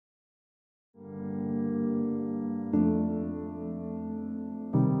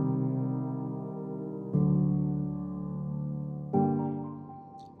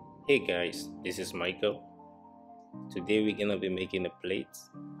Hey guys, this is Michael. Today we're gonna be making a plate.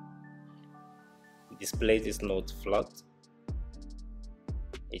 This plate is not flat,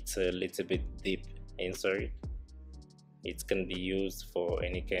 it's a little bit deep inside. It can be used for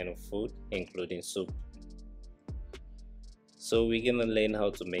any kind of food, including soup. So we're gonna learn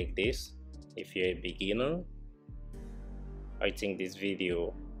how to make this. If you're a beginner, I think this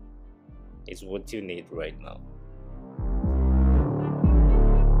video is what you need right now.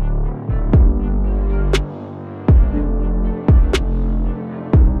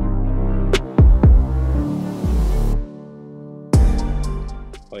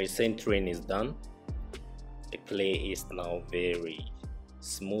 Our centering is done. The clay is now very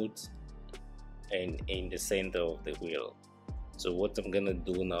smooth and in the center of the wheel. So what I'm gonna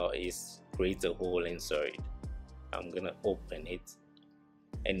do now is create a hole inside. I'm gonna open it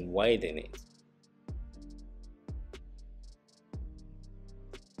and widen it.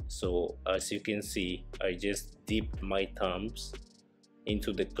 So as you can see, I just dipped my thumbs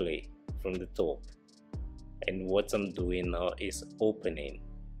into the clay from the top, and what I'm doing now is opening.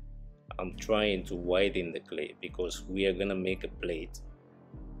 I'm trying to widen the clay because we are gonna make a plate,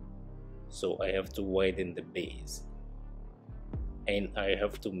 so I have to widen the base and I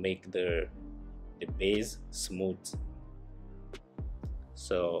have to make the base smooth.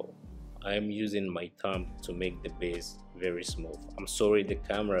 So I'm using my thumb to make the base very smooth. I'm sorry the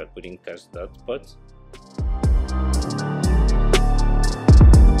camera couldn't catch that, but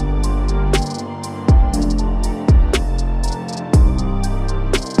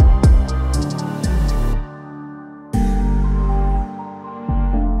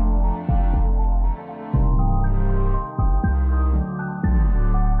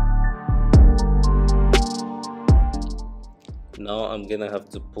now I'm gonna have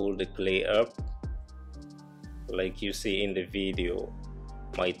to pull the clay up. Like you see in the video,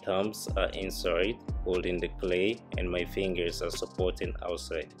 my thumbs are inside holding the clay and my fingers are supporting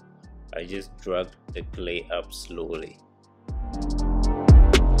outside. I just drag the clay up slowly.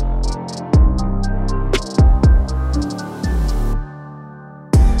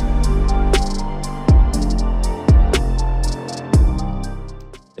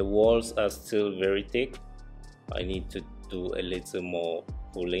 The walls are still very thick. I need to do a little more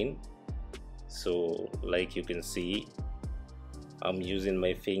pulling. So like you can see, I'm using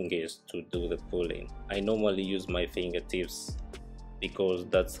my fingers to do the pulling. I normally use my fingertips because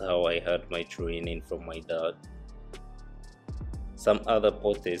that's how I had my training from my dad. Some other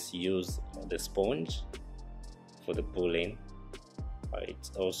potters use the sponge for the pulling.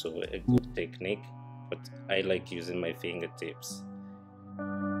 It's also a good technique, but I like using my fingertips.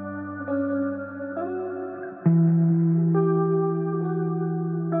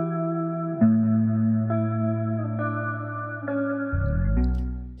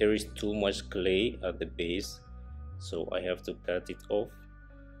 There is too much clay at the base, so I have to cut it off.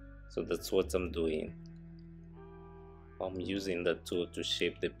 So that's what I'm doing. I'm using the tool to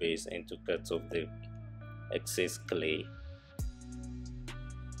shape the base and to cut off the excess clay.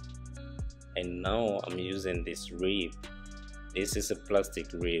 And now I'm using this rib. This is a plastic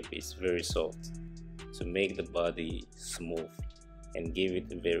rib, it's very soft, to make the body smooth and give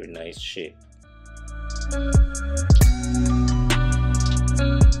it a very nice shape.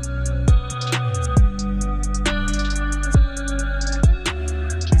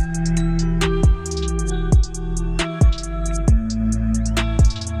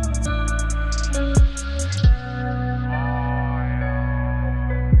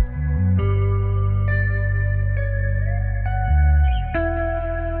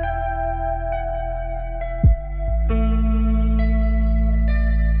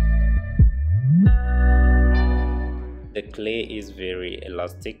 The clay is very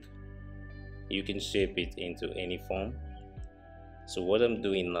elastic. You can shape it into any form. So what I'm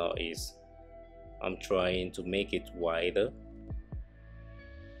doing now is I'm trying to make it wider.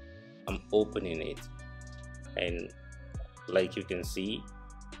 I'm opening it, and like you can see,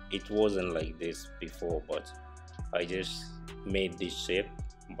 it wasn't like this before, but I just made this shape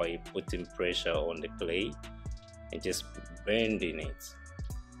by putting pressure on the clay and just bending it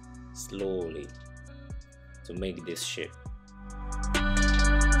slowly to make this shape.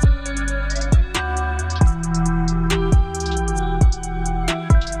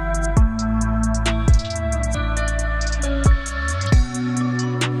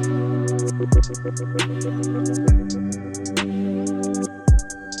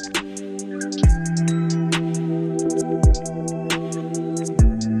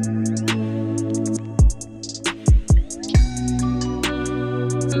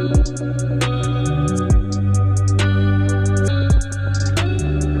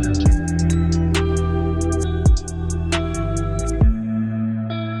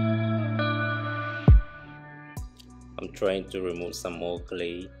 I'm trying to remove some more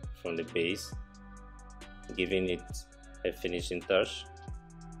clay from the base, giving it a finishing touch.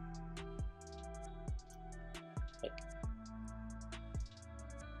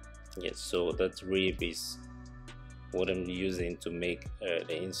 Yes, so that rib is what I'm using to make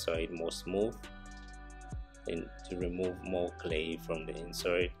the inside more smooth and to remove more clay from the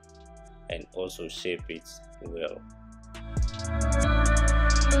inside and also shape it well.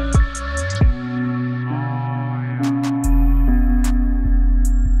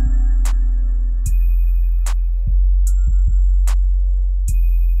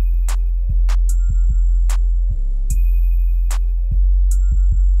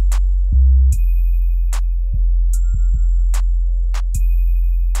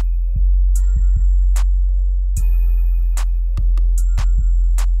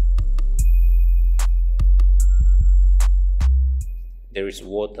 There is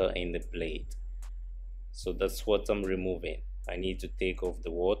water in the plate, so that's what I'm removing. I need to take off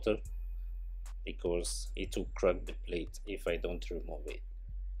the water because it will crack the plate if I don't remove it.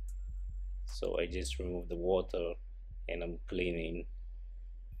 So I just remove the water and I'm cleaning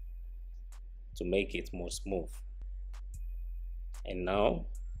to make it more smooth. And now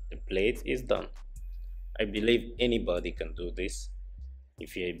the plate is done. I believe anybody can do this.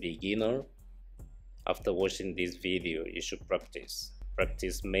 If you're a beginner, after watching this video, you should practice.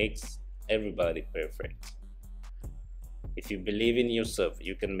 Practice makes everybody perfect. If you believe in yourself,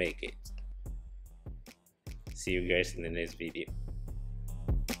 you can make it. See you guys in the next video.